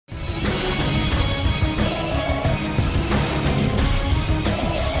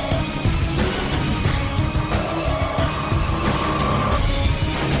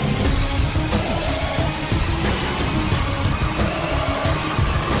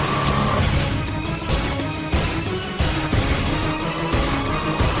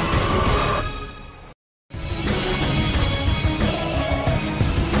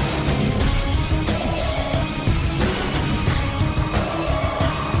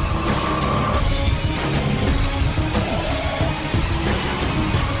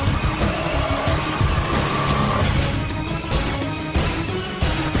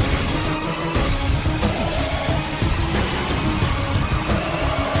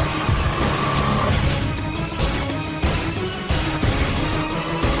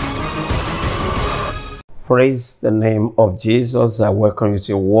Praise the name of Jesus. I welcome you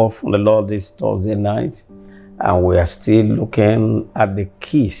to your word from the Lord this Thursday night. And we are still looking at the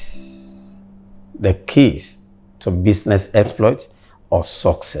keys to business exploit or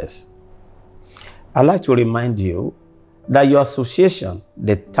success. I'd like to remind you that your association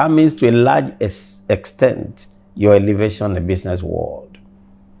determines to a large extent your elevation in the business world.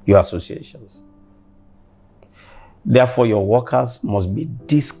 Your associations. Therefore, your workers must be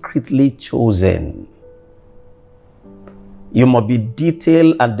discreetly chosen. You must be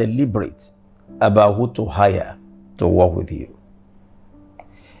detailed and deliberate about who to hire to work with you.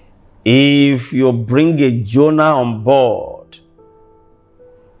 If you bring a Jonah on board,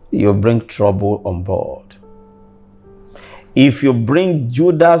 you bring trouble on board. If you bring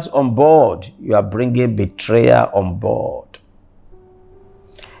Judas on board, you are bringing betrayer on board.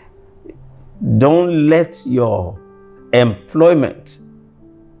 Don't let your employment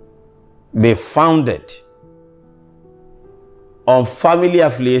be founded on family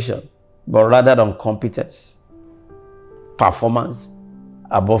affiliation, but rather on competence, performance,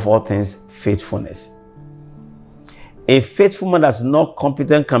 above all things, faithfulness. A faithful man that's not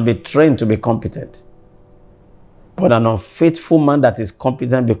competent can be trained to be competent. But an unfaithful man that is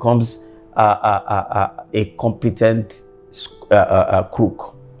competent becomes a competent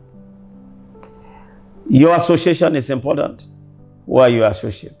crook. Your association is important. Who are your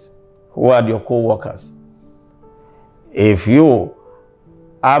associates? Who are your co-workers? If you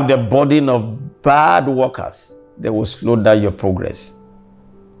have the burden of bad workers, they will slow down your progress.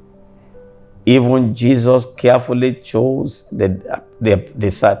 Even Jesus carefully chose the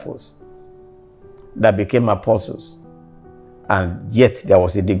disciples that became apostles, and yet there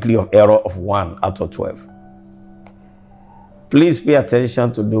was a degree of error of 1 out of 12. Please pay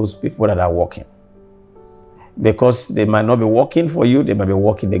attention to those people that are working, because they might not be working for you, they might be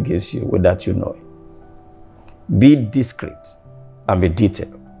working against you without you knowing. Be discreet and be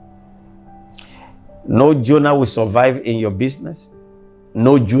detailed. No Jonah will survive in your business.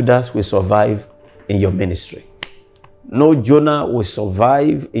 No Judas will survive in your ministry. No Jonah will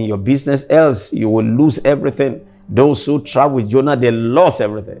survive in your business, else you will lose everything. Those who travel with Jonah, they lost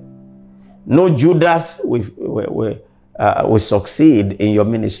everything. No Judas will succeed in your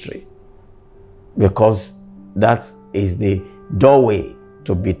ministry, because that is the doorway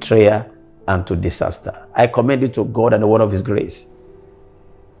to betrayal and to disaster. I commend you to God and the word of His grace,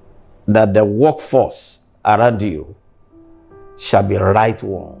 that the workforce around you shall be right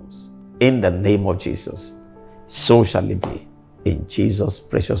ones. In the name of Jesus, so shall it be. In Jesus'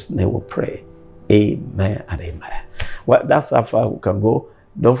 precious name we pray. Amen and amen. Well, that's how far we can go.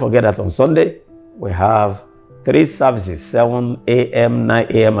 Don't forget that on Sunday, we have 3 services, 7 a.m., 9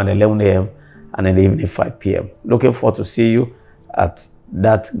 a.m., and 11 a.m., and in the evening, 5 p.m. Looking forward to see you at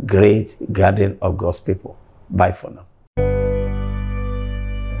that great gathering of God's people. Bye for now.